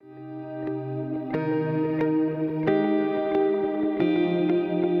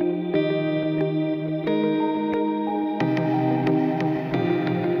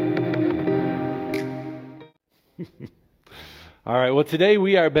All right, well, today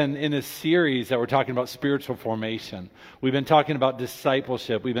we have been in a series that we're talking about spiritual formation. We've been talking about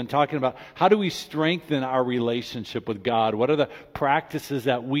discipleship. We've been talking about how do we strengthen our relationship with God? What are the practices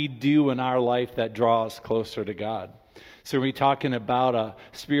that we do in our life that draw us closer to God? So we're talking about a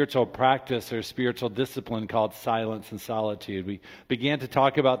spiritual practice or spiritual discipline called silence and solitude. We began to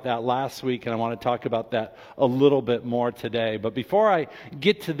talk about that last week, and I want to talk about that a little bit more today. But before I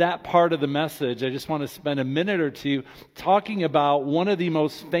get to that part of the message, I just want to spend a minute or two talking about one of the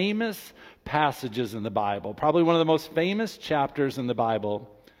most famous passages in the Bible. Probably one of the most famous chapters in the Bible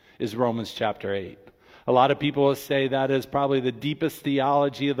is Romans chapter 8. A lot of people will say that is probably the deepest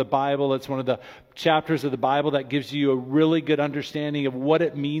theology of the Bible. It's one of the chapters of the Bible that gives you a really good understanding of what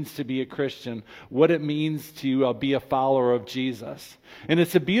it means to be a Christian, what it means to be a follower of Jesus. And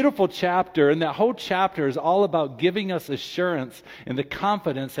it's a beautiful chapter, and that whole chapter is all about giving us assurance and the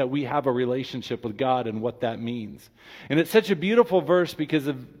confidence that we have a relationship with God and what that means. And it's such a beautiful verse because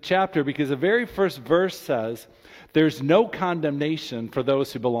the very first verse says, "There's no condemnation for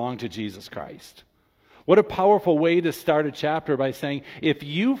those who belong to Jesus Christ." What a powerful way to start a chapter by saying, if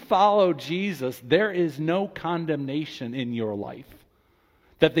you follow Jesus, there is no condemnation in your life.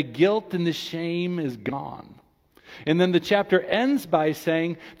 That the guilt and the shame is gone. And then the chapter ends by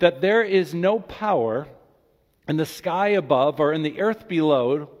saying that there is no power in the sky above or in the earth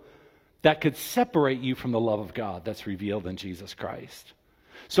below that could separate you from the love of God that's revealed in Jesus Christ.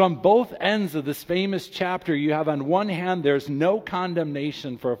 So on both ends of this famous chapter, you have on one hand, there's no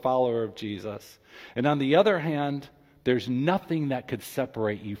condemnation for a follower of Jesus. And on the other hand, there's nothing that could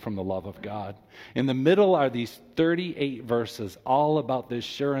separate you from the love of God. In the middle are these 38 verses all about the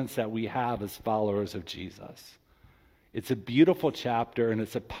assurance that we have as followers of Jesus. It's a beautiful chapter and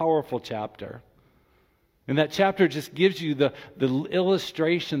it's a powerful chapter. And that chapter just gives you the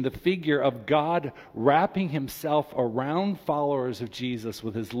illustration, the figure of God wrapping himself around followers of Jesus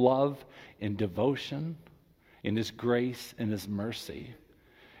with his love and devotion, in his grace and his mercy.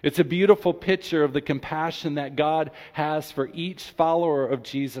 It's a beautiful picture of the compassion that God has for each follower of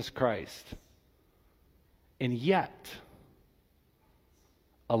Jesus Christ. And yet,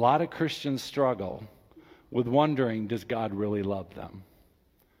 a lot of Christians struggle with wondering, does God really love them?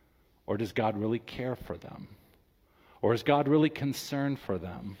 Or does God really care for them? Or is God really concerned for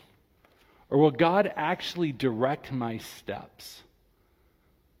them? Or will God actually direct my steps?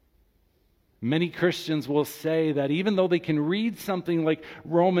 Many Christians will say that even though they can read something like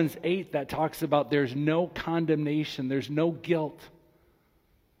Romans 8 that talks about there's no condemnation, there's no guilt,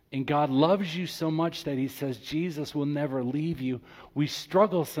 and God loves you so much that he says Jesus will never leave you, we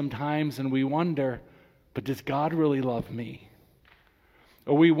struggle sometimes and we wonder, but does God really love me?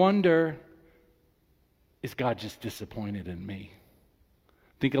 Or we wonder, is God just disappointed in me?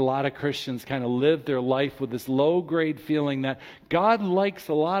 I think a lot of Christians kind of live their life with this low-grade feeling that God likes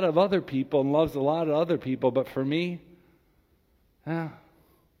a lot of other people and loves a lot of other people, but for me,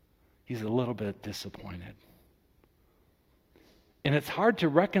 he's a little bit disappointed. And it's hard to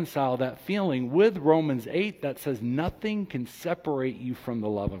reconcile that feeling with Romans 8 that says nothing can separate you from the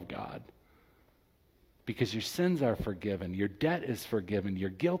love of God. Because your sins are forgiven, your debt is forgiven, your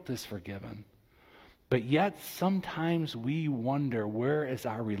guilt is forgiven. But yet, sometimes we wonder, where is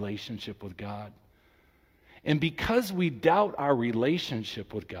our relationship with God? And because we doubt our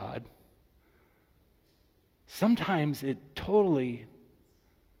relationship with God, sometimes it totally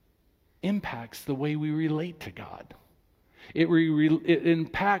impacts the way we relate to God. It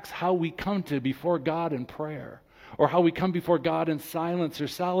impacts how we come to before God in prayer, or how we come before God in silence or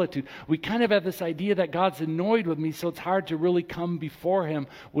solitude. We kind of have this idea that God's annoyed with me, so it's hard to really come before him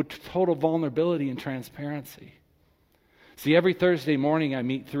with total vulnerability and transparency. See, every Thursday morning I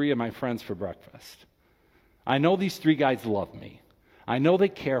meet 3 of my friends for breakfast. I know these 3 guys love me. I know they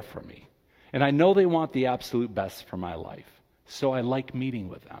care for me. And I know they want the absolute best for my life. So I like meeting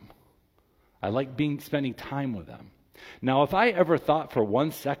with them. I like spending time with them. Now, if I ever thought for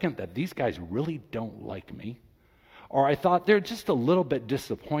 1 second that these guys really don't like me, or I thought they're just a little bit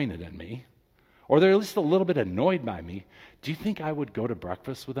disappointed in me, or they're just a little bit annoyed by me, do you think I would go to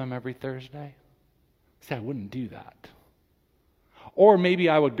breakfast with them every Thursday? See, I wouldn't do that. Or maybe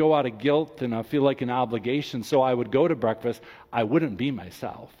I would go out of guilt and I feel like an obligation, so I would go to breakfast. I wouldn't be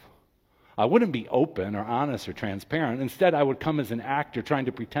myself. I wouldn't be open or honest or transparent. Instead, I would come as an actor trying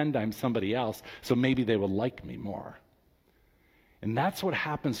to pretend I'm somebody else, so maybe they would like me more. And that's what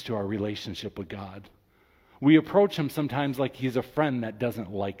happens to our relationship with God. We approach him sometimes like he's a friend that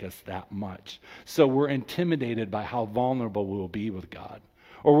doesn't like us that much. So we're intimidated by how vulnerable we'll be with God.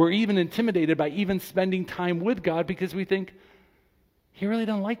 Or we're even intimidated by even spending time with God because we think, he really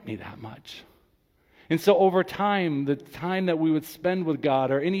don't like me that much. And so over time, the time that we would spend with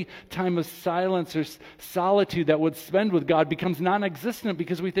God, or any time of silence or solitude that would spend with God, becomes non-existent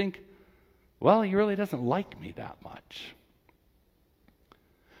because we think, well, he really doesn't like me that much.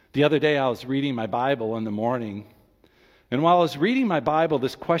 The other day I was reading my Bible in the morning, and while I was reading my Bible,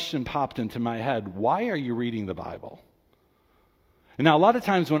 this question popped into my head: why are you reading the Bible? And now, a lot of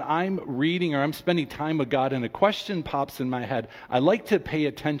times when I'm reading or I'm spending time with God and a question pops in my head, I like to pay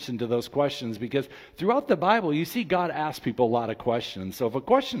attention to those questions, because throughout the Bible, you see God ask people a lot of questions. So if a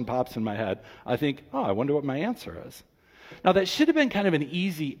question pops in my head, I think, oh, I wonder what my answer is. Now, that should have been kind of an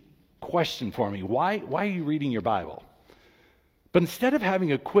easy question for me. Why are you reading your Bible? But instead of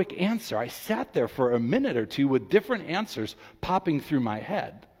having a quick answer, I sat there for a minute or two with different answers popping through my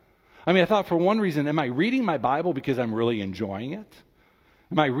head. I mean, I thought, for one reason, am I reading my Bible because I'm really enjoying it?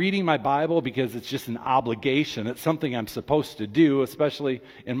 Am I reading my Bible because it's just an obligation? It's something I'm supposed to do, especially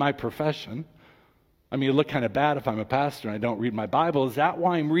in my profession. I mean, it look kind of bad if I'm a pastor and I don't read my Bible. Is that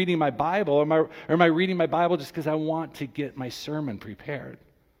why I'm reading my Bible? Or am I reading my Bible just because I want to get my sermon prepared?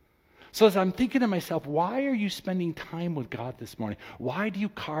 So as I'm thinking to myself, why are you spending time with God this morning? Why do you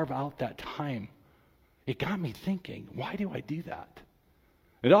carve out that time? It got me thinking, why do I do that?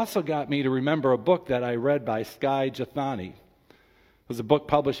 It also got me to remember a book that I read by Skye Jethani. It was a book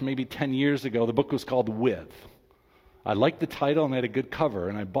published maybe 10 years ago. The book was called With. I liked the title and it had a good cover,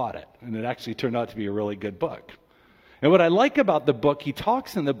 and I bought it. And it actually turned out to be a really good book. And what I like about the book, he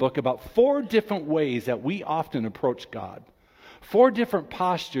talks in the book about 4 different ways that we often approach God. 4 different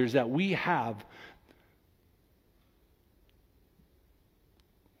postures that we have.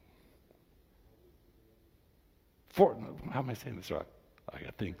 How am I saying this right? I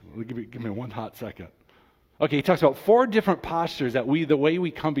got to think. Give me one hot second. Okay, he talks about 4 different postures that the way we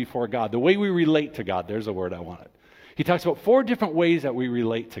come before God, the way we relate to God. There's a word I wanted. He talks about 4 different ways that we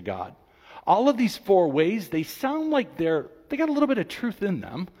relate to God. All of these 4 ways, they sound like they got a little bit of truth in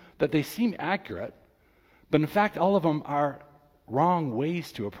them, that they seem accurate, but in fact, all of them are wrong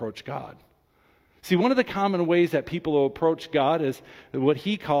ways to approach God. See, one of the common ways that people approach God is what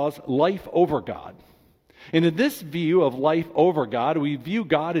he calls life over God. And in this view of life over God, we view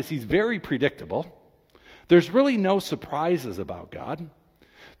God as he's very predictable. There's really no surprises about God.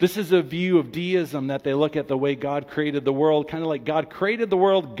 This is a view of deism that they look at the way God created the world, kind of like God created the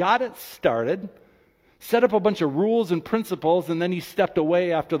world, got it started, set up a bunch of rules and principles, and then he stepped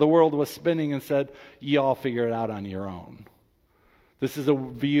away after the world was spinning and said, you all figure it out on your own. This is a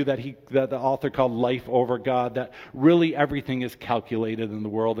view that the author called life over God, that really everything is calculated in the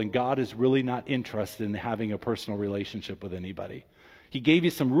world, and God is really not interested in having a personal relationship with anybody. He gave you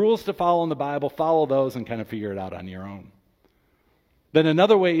some rules to follow in the Bible, follow those and kind of figure it out on your own. Then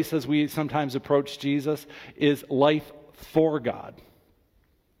another way he says we sometimes approach Jesus is life for God.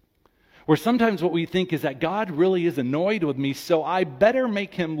 Where sometimes what we think is that God really is annoyed with me, so I better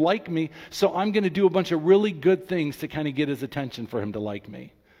make him like me, so I'm going to do a bunch of really good things to kind of get his attention for him to like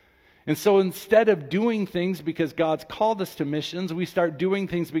me. And so instead of doing things because God's called us to missions, we start doing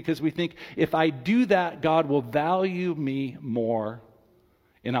things because we think, if I do that, God will value me more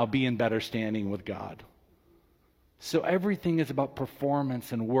and I'll be in better standing with God. So everything is about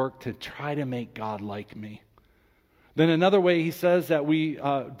performance and work to try to make God like me. Then another way he says that we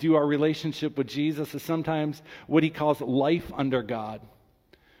do our relationship with Jesus is sometimes what he calls life under God,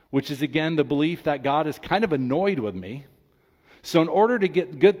 which is again the belief that God is kind of annoyed with me. So in order to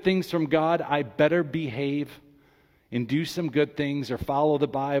get good things from God, I better behave and do some good things or follow the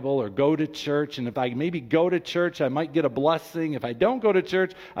Bible or go to church. And if I maybe go to church, I might get a blessing. If I don't go to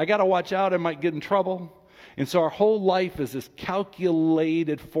church, I got to watch out. I might get in trouble. And so our whole life is this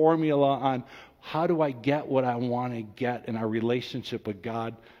calculated formula on how do I get what I want to get in our relationship with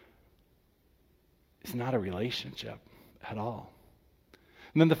God. It's not a relationship at all.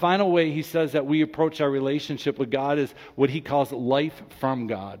 And then the final way he says that we approach our relationship with God is what he calls life from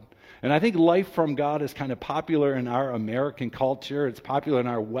God. And I think life from God is kind of popular in our American culture. It's popular in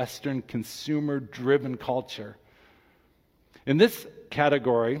our Western consumer-driven culture. In this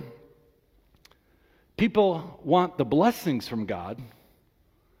category, people want the blessings from God,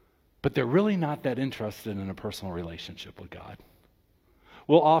 but they're really not that interested in a personal relationship with God.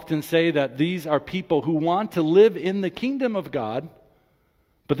 We'll often say that these are people who want to live in the kingdom of God,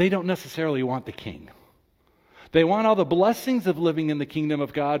 but they don't necessarily want the king. They want all the blessings of living in the kingdom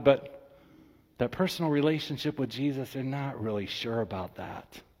of God, but that personal relationship with Jesus, they're not really sure about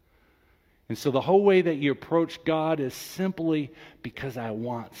that. And so the whole way that you approach God is simply because I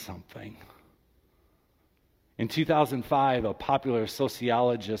want something. In 2005, a popular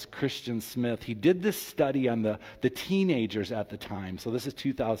sociologist, Christian Smith, he did this study on the teenagers at the time. So this is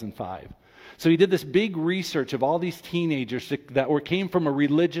 2005. So he did this big research of all these teenagers that came from a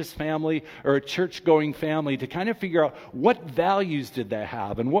religious family or a church-going family to kind of figure out what values did they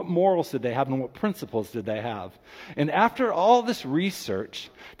have and what morals did they have and what principles did they have. And after all this research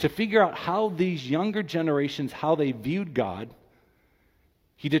to figure out how these younger generations, how they viewed God,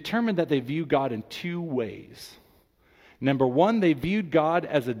 he determined that they view God in two ways. Number one, they viewed God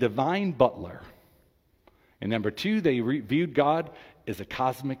as a divine butler. And number two, they viewed God as a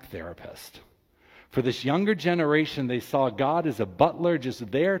cosmic therapist. For this younger generation, they saw God as a butler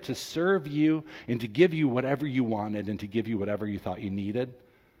just there to serve you and to give you whatever you wanted and to give you whatever you thought you needed.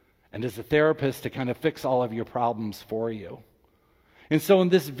 And as a therapist to kind of fix all of your problems for you. And so in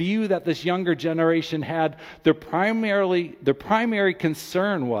this view that this younger generation had, their primary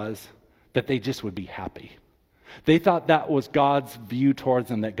concern was that they just would be happy. They thought that was God's view towards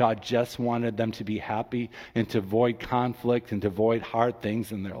them, that God just wanted them to be happy and to avoid conflict and to avoid hard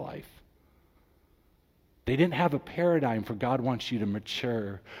things in their life. They didn't have a paradigm for God wants you to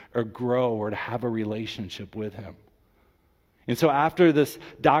mature or grow or to have a relationship with him. And so after this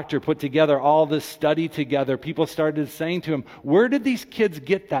doctor put together all this study together, people started saying to him, where did these kids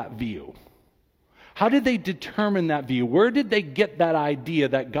get that view? How did they determine that view? Where did they get that idea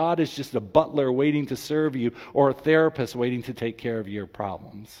that God is just a butler waiting to serve you or a therapist waiting to take care of your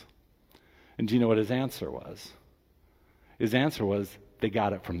problems? And do you know what his answer was? His answer was they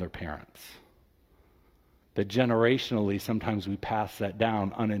got it from their parents. That generationally, sometimes we pass that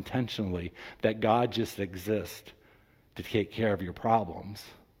down unintentionally, that God just exists to take care of your problems.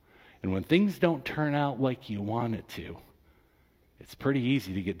 And when things don't turn out like you want it to, it's pretty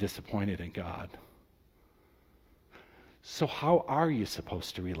easy to get disappointed in God. So how are you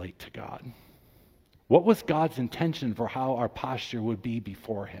supposed to relate to God? What was God's intention for how our posture would be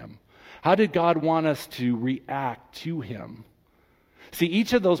before him? How did God want us to react to him? See,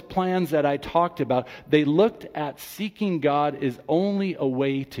 each of those plans that I talked about, they looked at seeking God as only a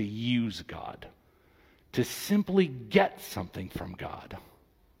way to use God, to simply get something from God.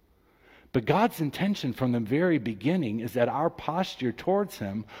 But God's intention from the very beginning is that our posture towards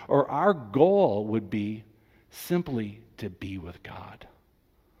him, or our goal, would be simply to be with God.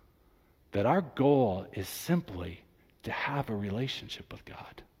 That our goal is simply to have a relationship with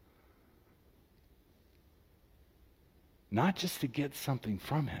God. Not just to get something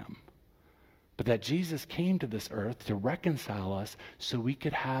from him, but that Jesus came to this earth to reconcile us so we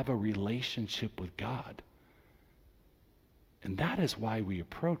could have a relationship with God. And that is why we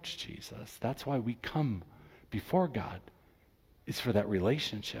approach Jesus. That's why we come before God, is for that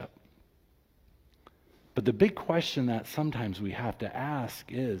relationship. But the big question that sometimes we have to ask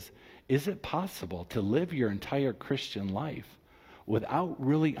is it possible to live your entire Christian life without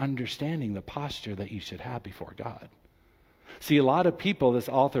really understanding the posture that you should have before God? See, a lot of people, this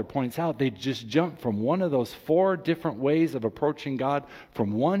author points out, they just jump from one of those 4 different ways of approaching God,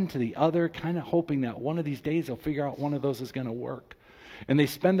 from one to the other, kind of hoping that one of these days they'll figure out one of those is going to work. And they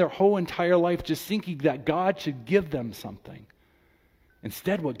spend their whole entire life just thinking that God should give them something.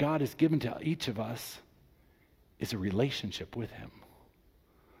 Instead, what God has given to each of us is a relationship with him.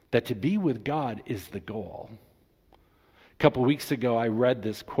 That to be with God is the goal. A couple weeks ago, I read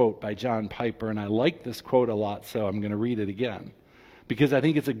this quote by John Piper, and I like this quote a lot, so I'm going to read it again. Because I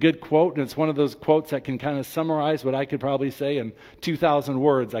think it's a good quote, and it's one of those quotes that can kind of summarize what I could probably say in 2,000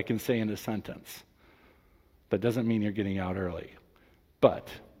 words I can say in a sentence. That doesn't mean you're getting out early. But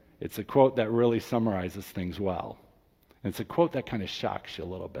it's a quote that really summarizes things well. And it's a quote that kind of shocks you a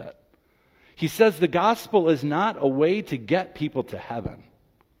little bit. He says, the gospel is not a way to get people to heaven.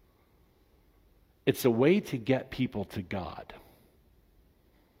 It's a way to get people to God.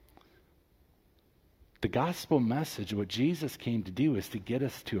 The gospel message, what Jesus came to do, is to get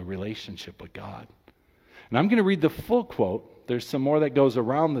us to a relationship with God. And I'm going to read the full quote. There's some more that goes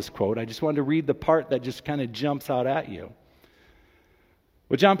around this quote. I just wanted to read the part that just kind of jumps out at you.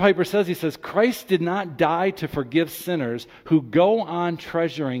 What John Piper says, he says, Christ did not die to forgive sinners who go on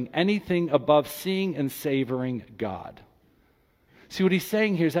treasuring anything above seeing and savoring God. See, what he's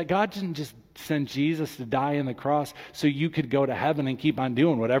saying here is that God didn't just send Jesus to die on the cross so you could go to heaven and keep on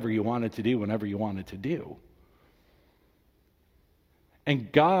doing whatever you wanted to do whenever you wanted to do.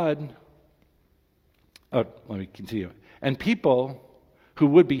 And God, let me continue. And people who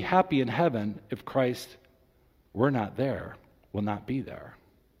would be happy in heaven if Christ were not there will not be there.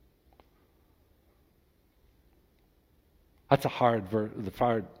 That's a hard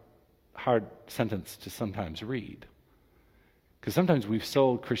sentence to sometimes read. Because sometimes we've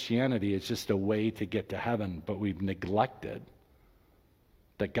sold Christianity as just a way to get to heaven, but we've neglected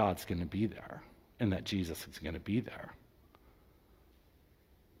that God's going to be there and that Jesus is going to be there.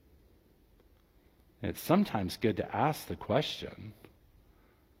 It's sometimes good to ask the question,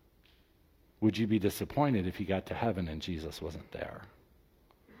 would you be disappointed if you got to heaven and Jesus wasn't there?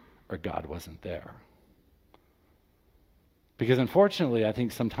 Or God wasn't there? Because unfortunately, I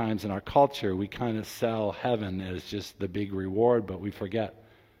think sometimes in our culture, we kind of sell heaven as just the big reward, but we forget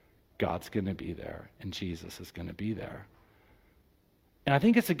God's going to be there and Jesus is going to be there. And I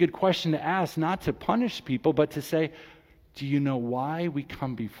think it's a good question to ask, not to punish people, but to say, do you know why we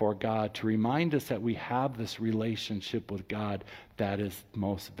come before God? To remind us that we have this relationship with God that is the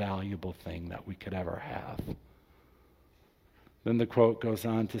most valuable thing that we could ever have. Then the quote goes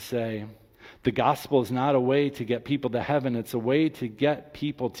on to say, the gospel is not a way to get people to heaven. It's a way to get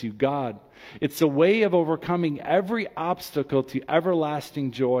people to God. It's a way of overcoming every obstacle to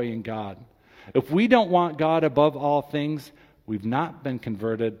everlasting joy in God. If we don't want God above all things, we've not been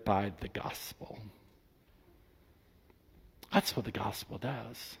converted by the gospel. That's what the gospel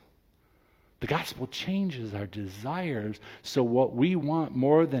does. The gospel changes our desires, so what we want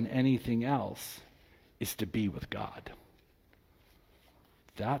more than anything else is to be with God.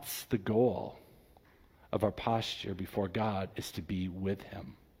 That's the goal of our posture before God, is to be with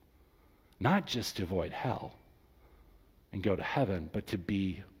Him. Not just to avoid hell and go to heaven, but to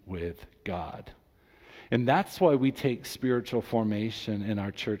be with God. And that's why we take spiritual formation in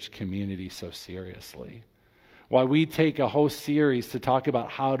our church community so seriously. Why we take a whole series to talk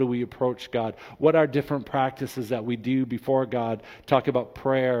about how do we approach God, what are different practices that we do before God, talk about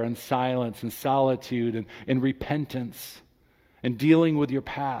prayer and silence and solitude and repentance and dealing with your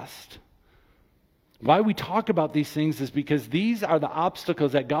past. Why we talk about these things is because these are the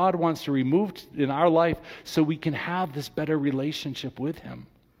obstacles that God wants to remove in our life so we can have this better relationship with Him.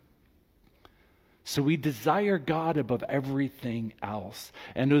 So we desire God above everything else.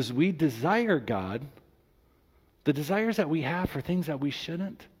 And as we desire God, the desires that we have for things that we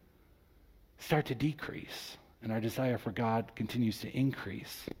shouldn't start to decrease. And our desire for God continues to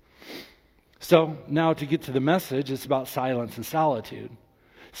increase. So now to get to the message, it's about silence and solitude.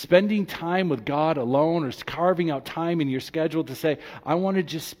 Spending time with God alone, or carving out time in your schedule to say, I want to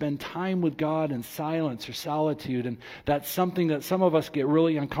just spend time with God in silence or solitude. And that's something that some of us get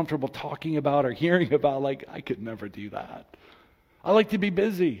really uncomfortable talking about or hearing about. Like, I could never do that. I like to be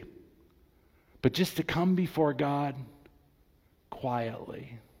busy. But just to come before God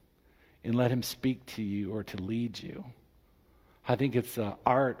quietly and let Him speak to you or to lead you. I think it's an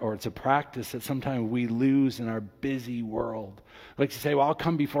art or it's a practice that sometimes we lose in our busy world. Like to say, well, I'll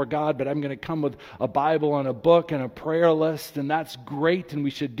come before God, but I'm going to come with a Bible and a book and a prayer list, and that's great, and we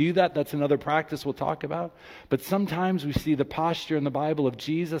should do that. That's another practice we'll talk about. But sometimes we see the posture in the Bible of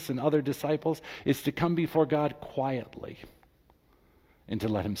Jesus and other disciples is to come before God quietly and to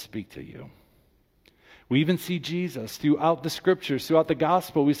let Him speak to you. We even see Jesus throughout the scriptures, throughout the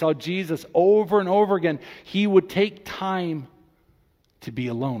gospel. We saw Jesus over and over again. He would take time to be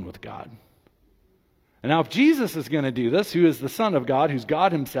alone with God. And now if Jesus is going to do this, who is the Son of God, who's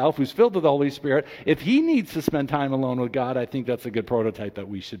God Himself, who's filled with the Holy Spirit, if He needs to spend time alone with God, I think that's a good prototype that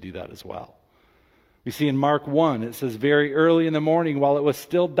we should do that as well. We see in Mark 1, it says, very early in the morning, while it was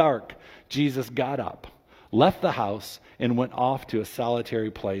still dark, Jesus got up, left the house, and went off to a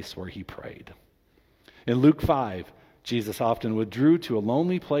solitary place where He prayed. In Luke 5, Jesus often withdrew to a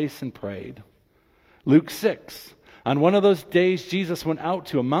lonely place and prayed. Luke 6, on one of those days, Jesus went out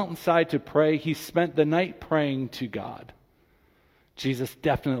to a mountainside to pray. He spent the night praying to God. Jesus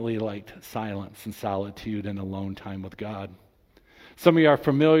definitely liked silence and solitude and alone time with God. Some of you are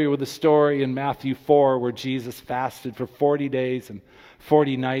familiar with the story in Matthew 4 where Jesus fasted for 40 days and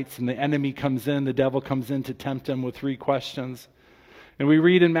 40 nights, and the enemy comes in, the devil comes in to tempt Him with 3 questions. And we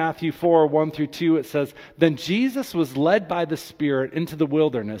read in Matthew 4, 1 through 2, it says, then Jesus was led by the Spirit into the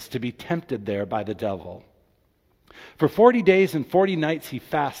wilderness to be tempted there by the devil. For 40 days and 40 nights He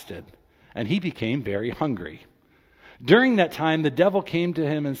fasted, and He became very hungry. During that time, the devil came to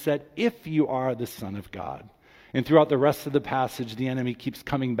Him and said, if you are the Son of God. And throughout the rest of the passage, the enemy keeps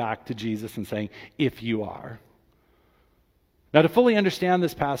coming back to Jesus and saying, if you are. Now, to fully understand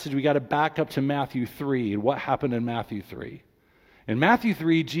this passage, we got to back up to Matthew 3 and what happened in Matthew 3. In Matthew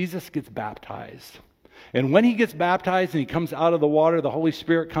 3, Jesus gets baptized. And when He gets baptized and He comes out of the water, the Holy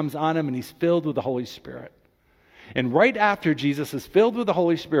Spirit comes on Him and He's filled with the Holy Spirit. And right after Jesus is filled with the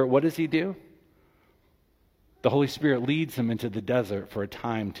Holy Spirit, what does He do? The Holy Spirit leads Him into the desert for a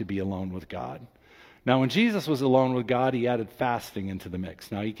time to be alone with God. Now, when Jesus was alone with God, He added fasting into the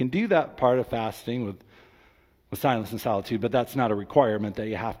mix. Now, you can do that part of fasting with silence and solitude, but that's not a requirement that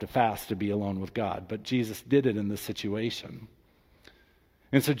you have to fast to be alone with God. But Jesus did it in this situation.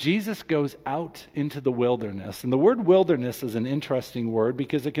 And so Jesus goes out into the wilderness. And the word wilderness is an interesting word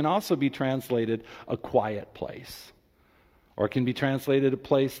because it can also be translated a quiet place. Or it can be translated a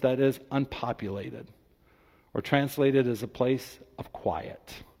place that is unpopulated. Or translated as a place of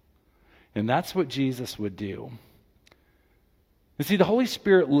quiet. And that's what Jesus would do. You see, the Holy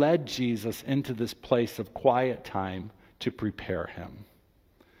Spirit led Jesus into this place of quiet time to prepare him.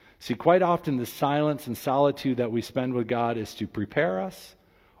 See, quite often the silence and solitude that we spend with God is to prepare us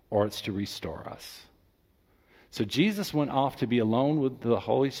or it's to restore us. So Jesus went off to be alone with the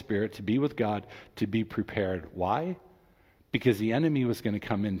Holy Spirit, to be with God, to be prepared. Why? Because the enemy was going to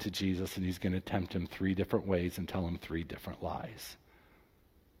come into Jesus and he's going to tempt him 3 different ways and tell him 3 different lies.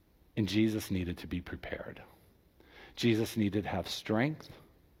 And Jesus needed to be prepared. Jesus needed to have strength.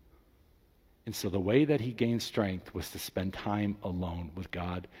 And so the way that he gained strength was to spend time alone with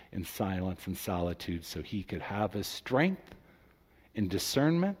God in silence and solitude so he could have his strength and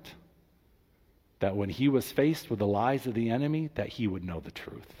discernment that when he was faced with the lies of the enemy, that he would know the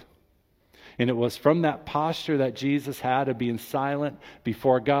truth. And it was from that posture that Jesus had of being silent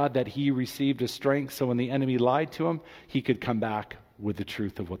before God that he received his strength so when the enemy lied to him, he could come back with the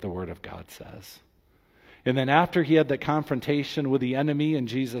truth of what the Word of God says. And then after he had the confrontation with the enemy and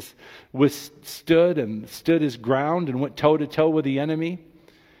Jesus stood his ground and went toe-to-toe with the enemy,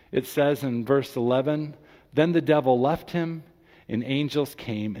 it says in verse 11, then the devil left him and angels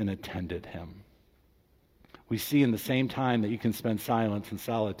came and attended him. We see in the same time that you can spend silence and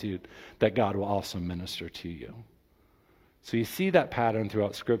solitude that God will also minister to you. So you see that pattern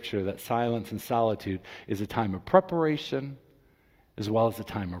throughout Scripture that silence and solitude is a time of preparation as well as a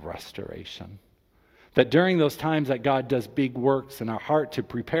time of restoration. That during those times that God does big works in our heart to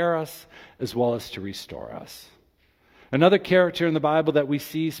prepare us as well as to restore us. Another character in the Bible that we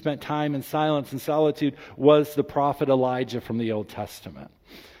see spent time in silence and solitude was the prophet Elijah from the Old Testament.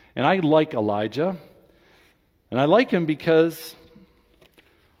 And I like Elijah. And I like him because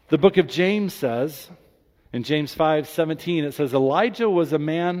the book of James says, in James 5:17, it says, Elijah was a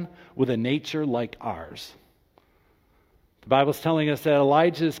man with a nature like ours. The Bible's telling us that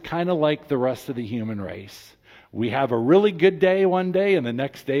Elijah is kind of like the rest of the human race. We have a really good day one day, and the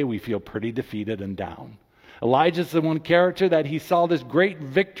next day we feel pretty defeated and down. Elijah's the one character that he saw this great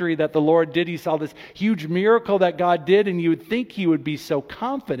victory that the Lord did. He saw this huge miracle that God did, and you would think he would be so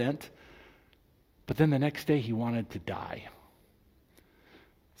confident, but then the next day he wanted to die.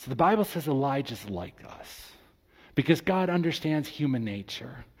 So the Bible says Elijah's like us because God understands human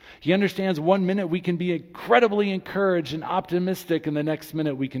nature. He understands 1 minute we can be incredibly encouraged and optimistic, and the next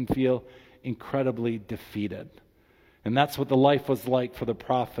minute we can feel incredibly defeated. And that's what the life was like for the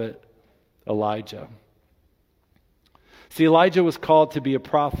prophet Elijah. See, Elijah was called to be a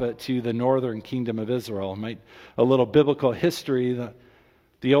prophet to the northern kingdom of Israel. A little biblical history,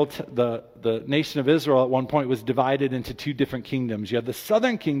 the nation of Israel at one point was divided into 2 different kingdoms. You had the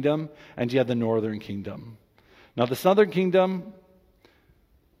southern kingdom and you had the northern kingdom. Now the southern kingdom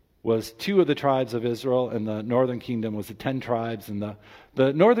was 2 of the tribes of Israel, and the northern kingdom was the 10 tribes. And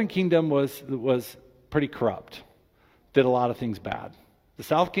the northern kingdom was pretty corrupt, did a lot of things bad. The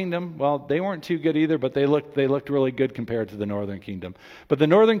south kingdom, well, they weren't too good either, but they looked really good compared to the northern kingdom. But the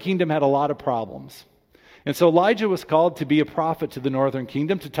northern kingdom had a lot of problems. And so Elijah was called to be a prophet to the northern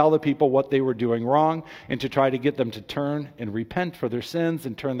kingdom, to tell the people what they were doing wrong and to try to get them to turn and repent for their sins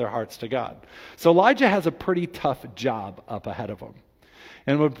and turn their hearts to God. So Elijah has a pretty tough job up ahead of him.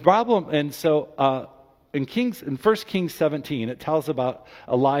 And in 1 Kings 17, it tells about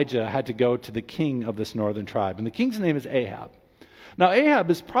Elijah had to go to the king of this northern tribe. And the king's name is Ahab. Now, Ahab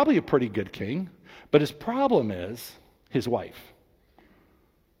is probably a pretty good king, but his problem is his wife.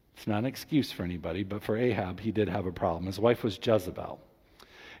 It's not an excuse for anybody, but for Ahab, he did have a problem. His wife was Jezebel.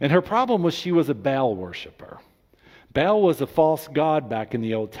 And her problem was she was a Baal worshiper. Baal was a false god back in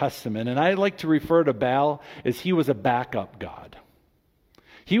the Old Testament, and I like to refer to Baal as he was a backup god.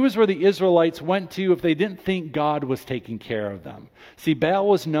 He was where the Israelites went to if they didn't think God was taking care of them. See, Baal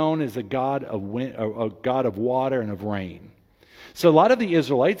was known as a god of water and of rain. So a lot of the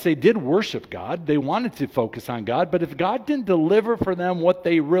Israelites, they did worship God. They wanted to focus on God. But if God didn't deliver for them what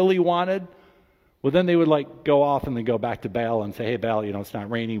they really wanted, well, then they would go off and then go back to Baal and say, hey, Baal, it's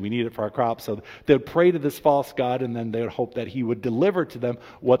not raining. We need it for our crops. So they would pray to this false god, and then they would hope that he would deliver to them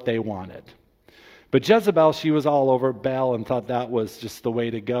what they wanted. But Jezebel, she was all over Baal and thought that was just the way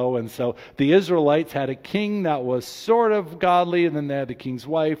to go. And so the Israelites had a king that was sort of godly, and then they had the king's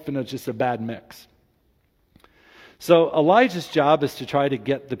wife, and it was just a bad mix. So Elijah's job is to try to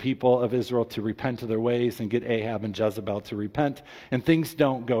get the people of Israel to repent of their ways and get Ahab and Jezebel to repent, and things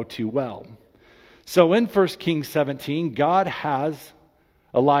don't go too well. So in 1 Kings 17, God has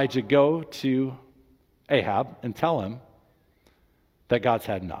Elijah, go to Ahab and tell him that God's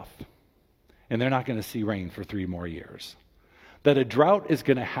had enough. And they're not going to see rain for 3 more years. That a drought is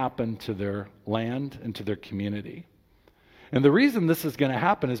going to happen to their land and to their community. And the reason this is going to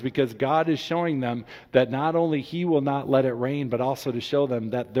happen is because God is showing them that not only He will not let it rain, but also to show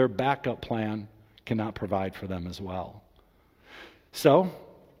them that their backup plan cannot provide for them as well. So,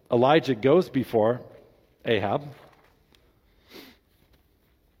 Elijah goes before Ahab.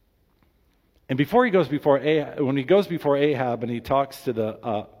 And before he goes before Ahab, when he goes before Ahab and he talks to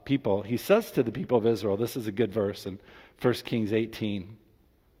the people, he says to the people of Israel, this is a good verse in 1 Kings 18.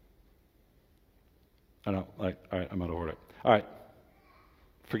 All right, I'm out of order. All right,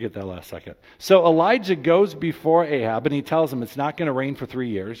 forget that last second. So Elijah goes before Ahab and he tells him it's not going to rain for 3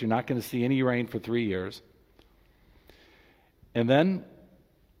 years. You're not going to see any rain for 3 years. And then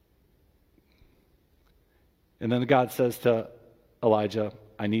God says to Elijah,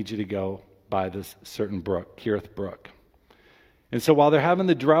 I need you to go by this certain brook, Kerith Brook. And so while they're having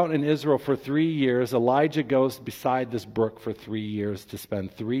the drought in Israel for 3 years, Elijah goes beside this brook for 3 years to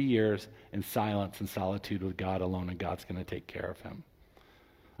spend 3 years in silence and solitude with God alone, and God's going to take care of him.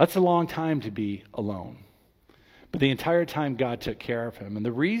 That's a long time to be alone. But the entire time God took care of him. And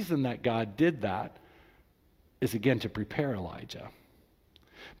the reason that God did that is, again, to prepare Elijah.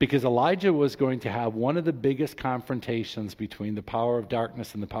 Because Elijah was going to have one of the biggest confrontations between the power of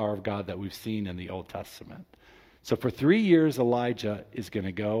darkness and the power of God that we've seen in the Old Testament. So for 3 years, Elijah is going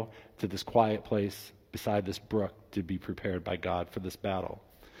to go to this quiet place beside this brook to be prepared by God for this battle.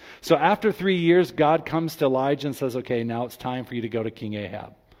 So after 3 years, God comes to Elijah and says, okay, now it's time for you to go to King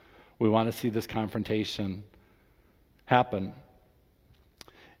Ahab. We want to see this confrontation happen.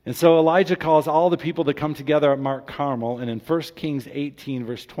 And so Elijah calls all the people to come together at Mount Carmel. And in 1 Kings 18,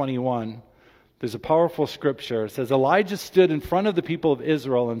 verse 21, there's a powerful scripture. It says, Elijah stood in front of the people of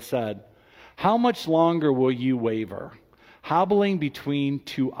Israel and said, how much longer will you waver, hobbling between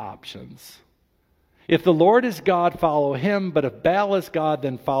 2 options? If the Lord is God, follow him, but if Baal is God,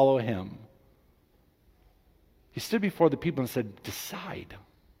 then follow him. He stood before the people and said, decide.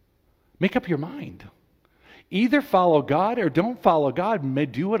 Make up your mind. Either follow God or don't follow God. May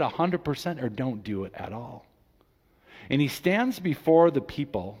do it 100% or don't do it at all. And he stands before the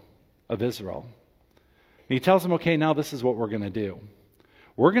people of Israel. And he tells them, okay, now this is what we're going to do.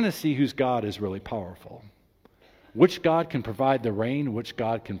 We're going to see whose God is really powerful. Which God can provide the rain, which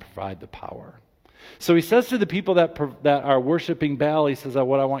God can provide the power. So he says to the people that are worshiping Baal, he says,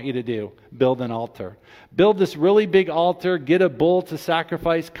 what I want you to do, build an altar. Build this really big altar, get a bull to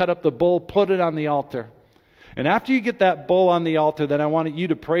sacrifice, cut up the bull, put it on the altar. And after you get that bull on the altar, then I want you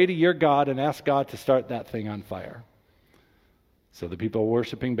to pray to your God and ask God to start that thing on fire. So the people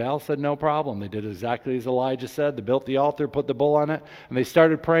worshiping Baal said, no problem. They did exactly as Elijah said. They built the altar, put the bull on it, and they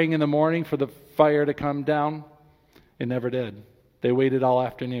started praying in the morning for the fire to come down. It never did. They waited all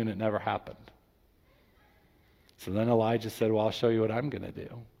afternoon. It never happened. So then Elijah said, well, I'll show you what I'm going to do.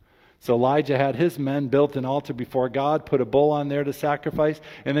 So Elijah had his men built an altar before God, put a bull on there to sacrifice,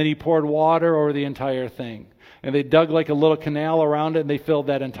 and then he poured water over the entire thing. And they dug like a little canal around it, and they filled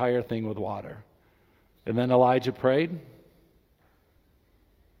that entire thing with water. And then Elijah prayed,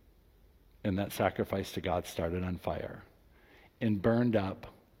 and that sacrifice to God started on fire and burned up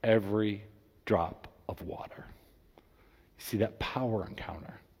every drop of water. You see that power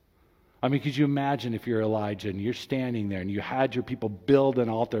encounter. I mean, could you imagine if you're Elijah and you're standing there and you had your people build an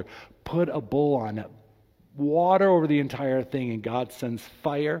altar, put a bull on it, water over the entire thing, and God sends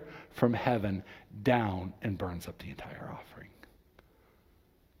fire from heaven down and burns up the entire offering.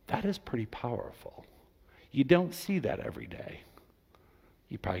 That is pretty powerful. You don't see that every day.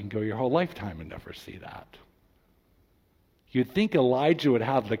 You probably can go your whole lifetime and never see that. You'd think Elijah would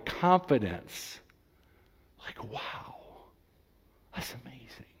have the confidence, like, wow, that's amazing.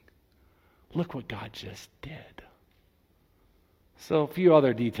 Look what God just did. So a few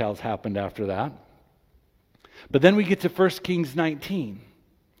other details happened after that. But then we get to 1 Kings 19.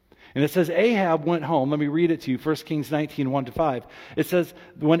 And it says Ahab went home. Let me read it to you. 1 Kings 19, 1-5. It says,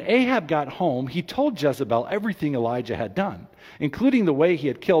 when Ahab got home, he told Jezebel everything Elijah had done, including the way he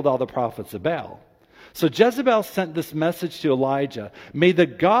had killed all the prophets of Baal. So Jezebel sent this message to Elijah, may the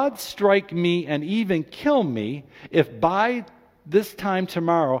gods strike me and even kill me if by this time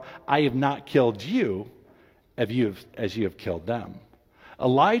tomorrow I have not killed you as you have killed them.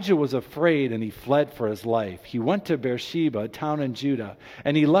 Elijah was afraid and he fled for his life. He went to Beersheba, a town in Judah,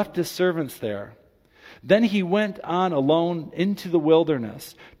 and he left his servants there. Then he went on alone into the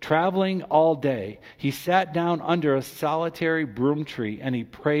wilderness, traveling all day. He sat down under a solitary broom tree and he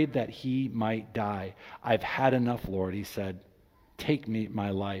prayed that he might die. I've had enough, Lord, he said. take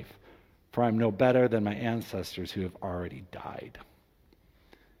my life, for I'm no better than my ancestors who have already died."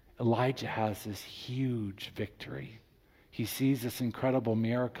 Elijah has this huge victory. He sees this incredible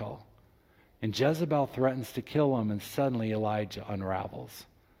miracle. And Jezebel threatens to kill him, and suddenly Elijah unravels,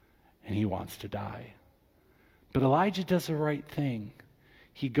 and he wants to die. But Elijah does the right thing.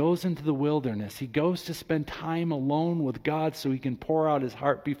 He goes into the wilderness. He goes to spend time alone with God so he can pour out his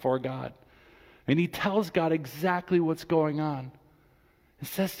heart before God. And he tells God exactly what's going on. He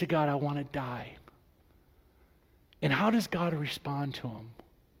says to God, "I want to die." And how does God respond to him?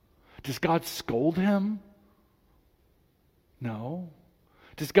 Does God scold him? No.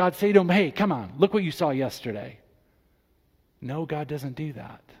 Does God say to him, "Hey, come on, look what you saw yesterday"? No, God doesn't do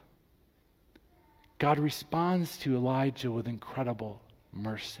that. God responds to Elijah with incredible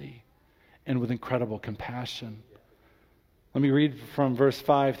mercy and with incredible compassion. Let me read from verse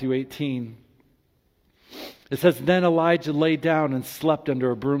 5 through 18. It says, "Then Elijah lay down and slept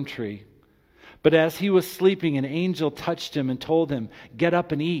under a broom tree. But as he was sleeping, an angel touched him and told him, 'Get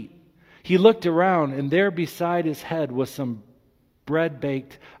up and eat.' He looked around, and there beside his head was some bread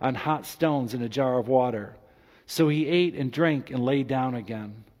baked on hot stones in a jar of water. So he ate and drank and lay down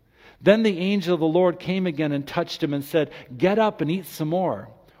again. Then the angel of the Lord came again and touched him and said, 'Get up and eat some more,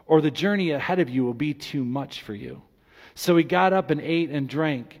 or the journey ahead of you will be too much for you.' So he got up and ate and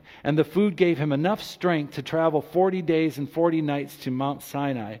drank, and the food gave him enough strength to travel 40 days and 40 nights to Mount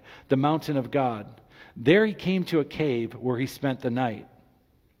Sinai, the mountain of God. There he came to a cave where he spent the night.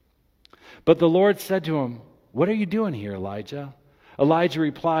 But the Lord said to him, 'What are you doing here, Elijah?' Elijah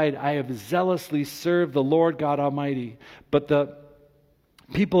replied, 'I have zealously served the Lord God Almighty, but the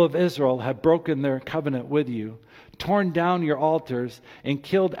people of Israel have broken their covenant with you, torn down your altars, and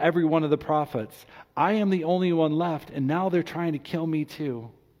killed every one of the prophets. I am the only one left, and now they're trying to kill me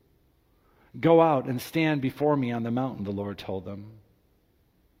too. Go out and stand before me on the mountain,' the Lord told them.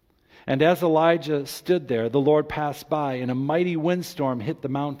 And as Elijah stood there, the Lord passed by, and a mighty windstorm hit the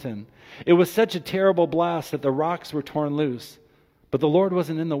mountain. It was such a terrible blast that the rocks were torn loose, but the Lord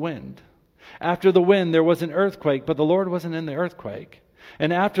wasn't in the wind. After the wind, there was an earthquake, but the Lord wasn't in the earthquake.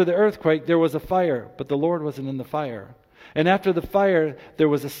 And after the earthquake, there was a fire, but the Lord wasn't in the fire. And after the fire, there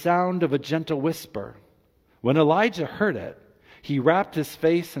was a sound of a gentle whisper. When Elijah heard it, he wrapped his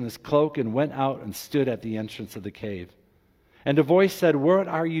face in his cloak and went out and stood at the entrance of the cave. And a voice said, 'What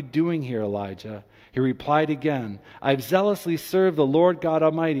are you doing here, Elijah?' He replied again, 'I've zealously served the Lord God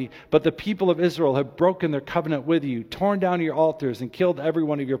Almighty, but the people of Israel have broken their covenant with you, torn down your altars, and killed every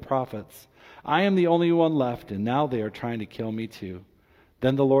one of your prophets. I am the only one left, and now they are trying to kill me too.'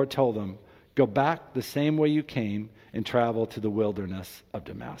 Then the Lord told him, 'Go back the same way you came and travel to the wilderness of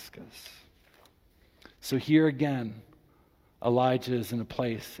Damascus.'" So here again, Elijah is in a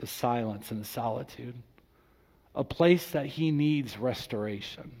place of silence and of solitude. A place that he needs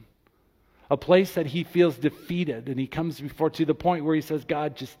restoration. A place that he feels defeated, and he comes before to the point where he says,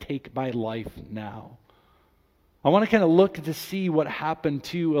 "God, just take my life now." I want to kind of look to see what happened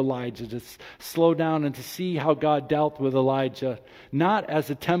to Elijah, to slow down and to see how God dealt with Elijah, not as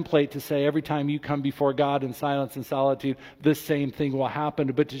a template to say every time you come before God in silence and solitude, this same thing will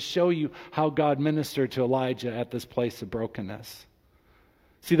happen, but to show you how God ministered to Elijah at this place of brokenness.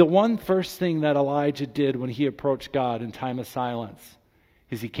 See, the one first thing that Elijah did when he approached God in time of silence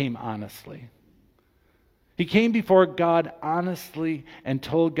is he came honestly. He came before God honestly and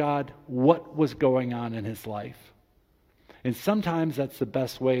told God what was going on in his life. And sometimes that's the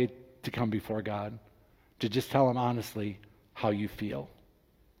best way to come before God, to just tell him honestly how you feel.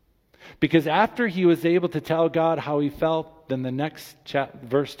 Because after he was able to tell God how he felt, then the next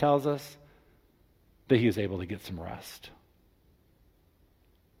verse tells us that he was able to get some rest.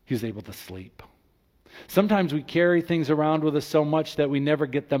 He was able to sleep. Sometimes we carry things around with us so much that we never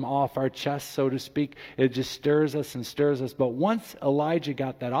get them off our chest, so to speak. It just stirs us and stirs us. But once Elijah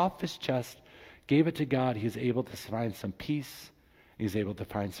got that off his chest, gave it to God, he was able to find some peace. He was able to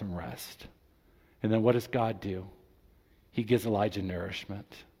find some rest. And then what does God do? He gives Elijah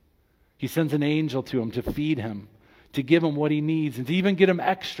nourishment. He sends an angel to him to feed him, to give him what he needs, and to even get him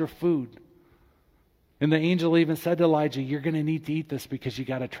extra food. And the angel even said to Elijah, "You're going to need to eat this because you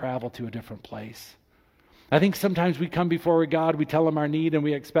got to travel to a different place." I think sometimes we come before God, we tell him our need, and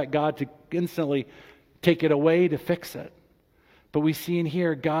we expect God to instantly take it away to fix it. But we see in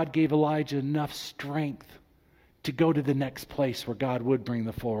here, God gave Elijah enough strength to go to the next place where God would bring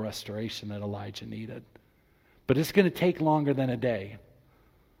the full restoration that Elijah needed. But it's going to take longer than a day.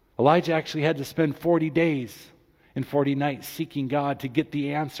 Elijah actually had to spend 40 days and 40 nights seeking God to get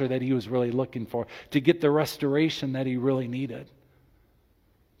the answer that he was really looking for, to get the restoration that he really needed.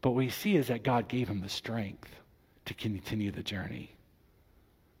 But what we see is that God gave him the strength to continue the journey.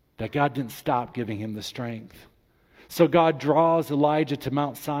 That God didn't stop giving him the strength. So God draws Elijah to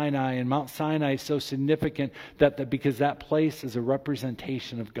Mount Sinai, and Mount Sinai is so significant because that place is a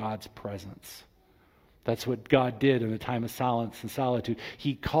representation of God's presence. That's what God did in the time of silence and solitude.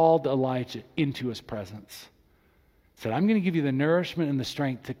 He called Elijah into his presence. He said, I'm going to give you the nourishment and the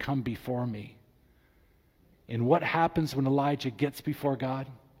strength to come before me. And what happens when Elijah gets before God?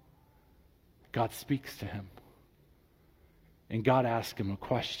 God speaks to him. And God asked him a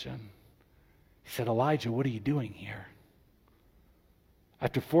question. He said, Elijah, what are you doing here?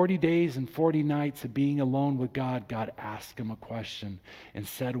 After 40 days and 40 nights of being alone with God, God asked him a question and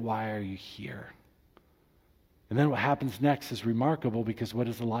said, why are you here? And then what happens next is remarkable, because what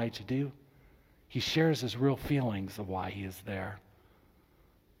does Elijah do? He shares his real feelings of why he is there.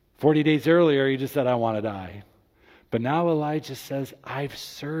 40 days earlier, he just said, I want to die. But now Elijah says, I've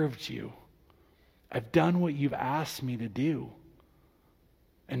served you. I've done what you've asked me to do.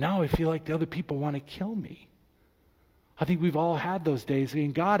 And now I feel like the other people want to kill me. I think we've all had those days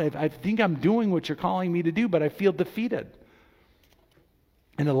saying, God, I think I'm doing what you're calling me to do, but I feel defeated.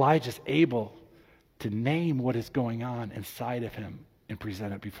 And Elijah's able to name what is going on inside of him and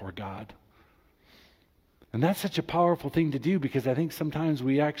present it before God. And that's such a powerful thing to do, because I think sometimes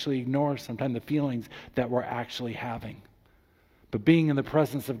we actually ignore sometimes the feelings that we're actually having. But being in the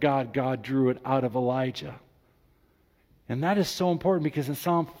presence of God, God drew it out of Elijah. And that is so important, because in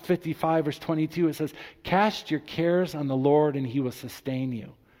Psalm 55, verse 22, it says, cast your cares on the Lord and he will sustain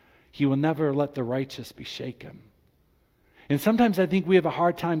you. He will never let the righteous be shaken. And sometimes I think we have a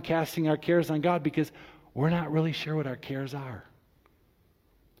hard time casting our cares on God because we're not really sure what our cares are.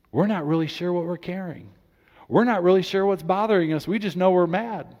 We're not really sure what we're carrying. We're not really sure what's bothering us. We just know we're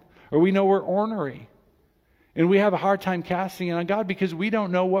mad, or we know we're ornery. And we have a hard time casting it on God because we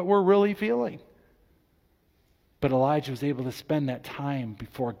don't know what we're really feeling. But Elijah was able to spend that time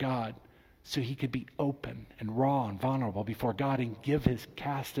before God so he could be open and raw and vulnerable before God and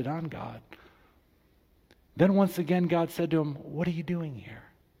cast it on God. Then once again, God said to him, what are you doing here?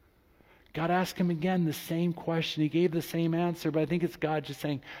 God asked him again the same question. He gave the same answer, but I think it's God just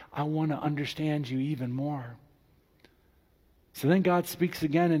saying, I want to understand you even more. So then God speaks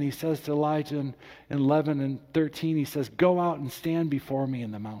again, and he says to Elijah in 11 and 13, he says, go out and stand before me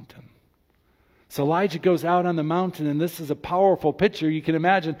in the mountain. So Elijah goes out on the mountain, and this is a powerful picture. You can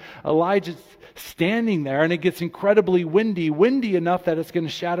imagine Elijah standing there, and it gets incredibly windy enough that it's going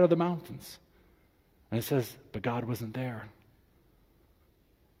to shatter the mountains. And it says, but God wasn't there.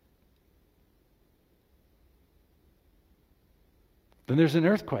 Then there's an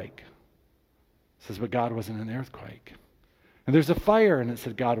earthquake. It says, but God wasn't in the earthquake. And there's a fire, and it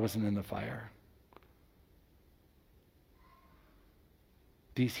said God wasn't in the fire.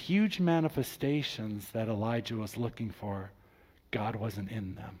 These huge manifestations that Elijah was looking for, God wasn't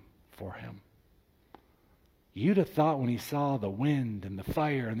in them for him. You'd have thought when he saw the wind and the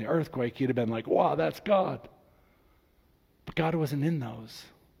fire and the earthquake, he'd have been like, wow, that's God. But God wasn't in those.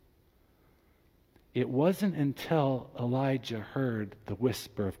 It wasn't until Elijah heard the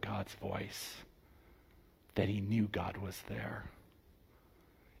whisper of God's voice that he knew God was there.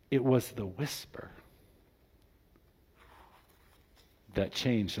 It was the whisper that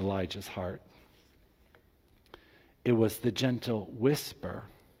changed Elijah's heart. It was the gentle whisper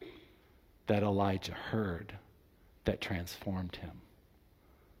that Elijah heard that transformed him.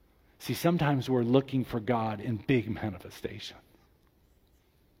 See, sometimes we're looking for God in big manifestations.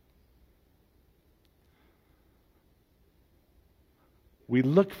 We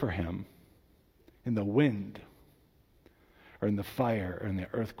look for him in the wind, or in the fire, or in the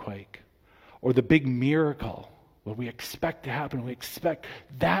earthquake, or the big miracle, what we expect to happen. We expect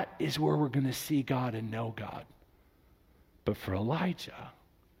that is where we're going to see God and know God. But for Elijah,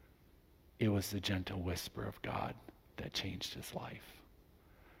 it was the gentle whisper of God that changed his life.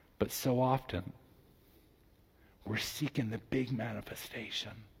 But so often, we're seeking the big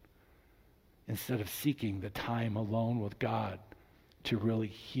manifestation instead of seeking the time alone with God to really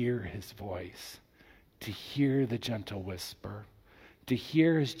hear his voice, to hear the gentle whisper, to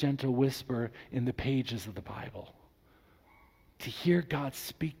hear his gentle whisper in the pages of the Bible, to hear God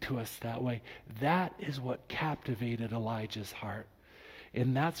speak to us that way. That is what captivated Elijah's heart.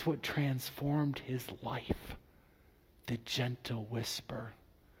 And that's what transformed his life, the gentle whisper.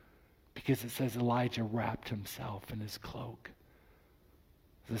 Because it says Elijah wrapped himself in his cloak.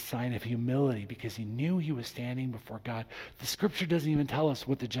 It's a sign of humility because he knew he was standing before God. The scripture doesn't even tell us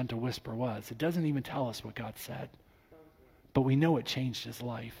what the gentle whisper was. It doesn't even tell us what God said. But we know it changed his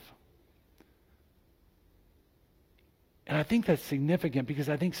life. And I think that's significant because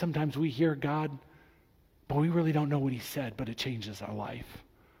I think sometimes we hear God, but we really don't know what he said, but it changes our life.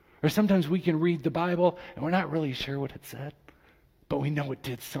 Or sometimes we can read the Bible and we're not really sure what it said, but we know it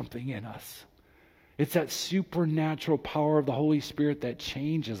did something in us. It's that supernatural power of the Holy Spirit that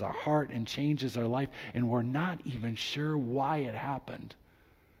changes our heart and changes our life, and we're not even sure why it happened.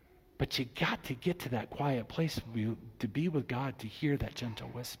 But you got to get to that quiet place to be with God, to hear that gentle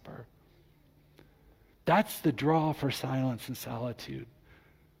whisper. That's the draw for silence and solitude.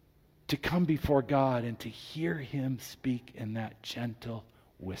 To come before God and to hear him speak in that gentle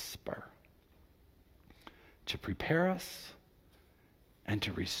whisper. To prepare us and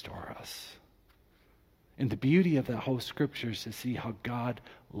to restore us. And the beauty of that whole scripture is to see how God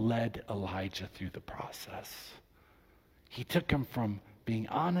led Elijah through the process. He took him from being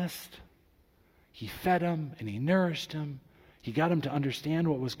honest, he fed him and he nourished him, he got him to understand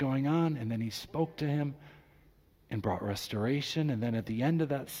what was going on, and then he spoke to him and brought restoration. And then at the end of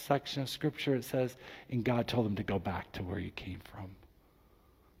that section of scripture it says, and God told him to go back to where you came from.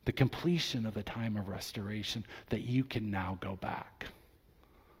 The completion of the time of restoration, that you can now go back.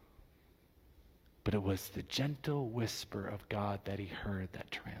 But it was the gentle whisper of God that he heard that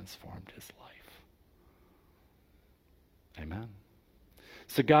transformed his life. Amen.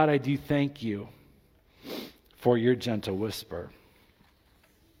 So God, I do thank you for your gentle whisper.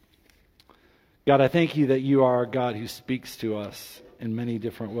 God, I thank you that you are a God who speaks to us in many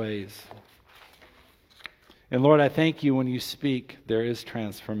different ways. And Lord, I thank you when you speak, there is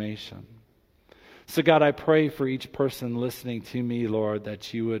transformation. So God, I pray for each person listening to me, Lord,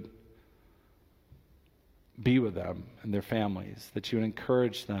 that you would be with them and their families, that you would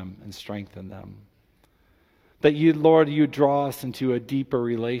encourage them and strengthen them. That you, Lord, you draw us into a deeper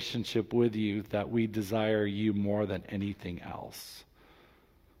relationship with you, that we desire you more than anything else.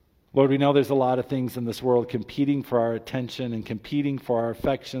 Lord, we know there's a lot of things in this world competing for our attention and competing for our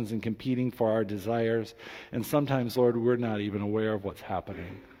affections and competing for our desires. And sometimes, Lord, we're not even aware of what's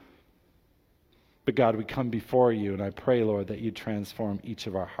happening. But God, we come before you, and I pray, Lord, that you transform each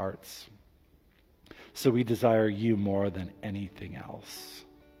of our hearts. So we desire you more than anything else.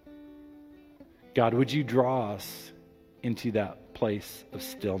 God, would you draw us into that place of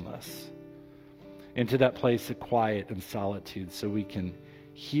stillness, into that place of quiet and solitude, so we can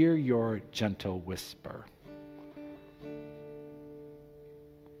hear your gentle whisper.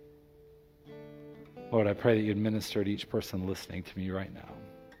 Lord, I pray that you'd minister to each person listening to me right now.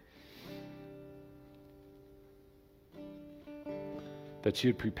 That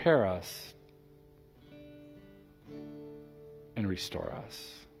you'd prepare us and restore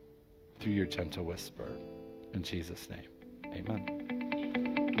us through your gentle whisper. In Jesus' name,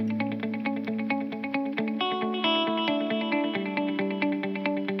 amen.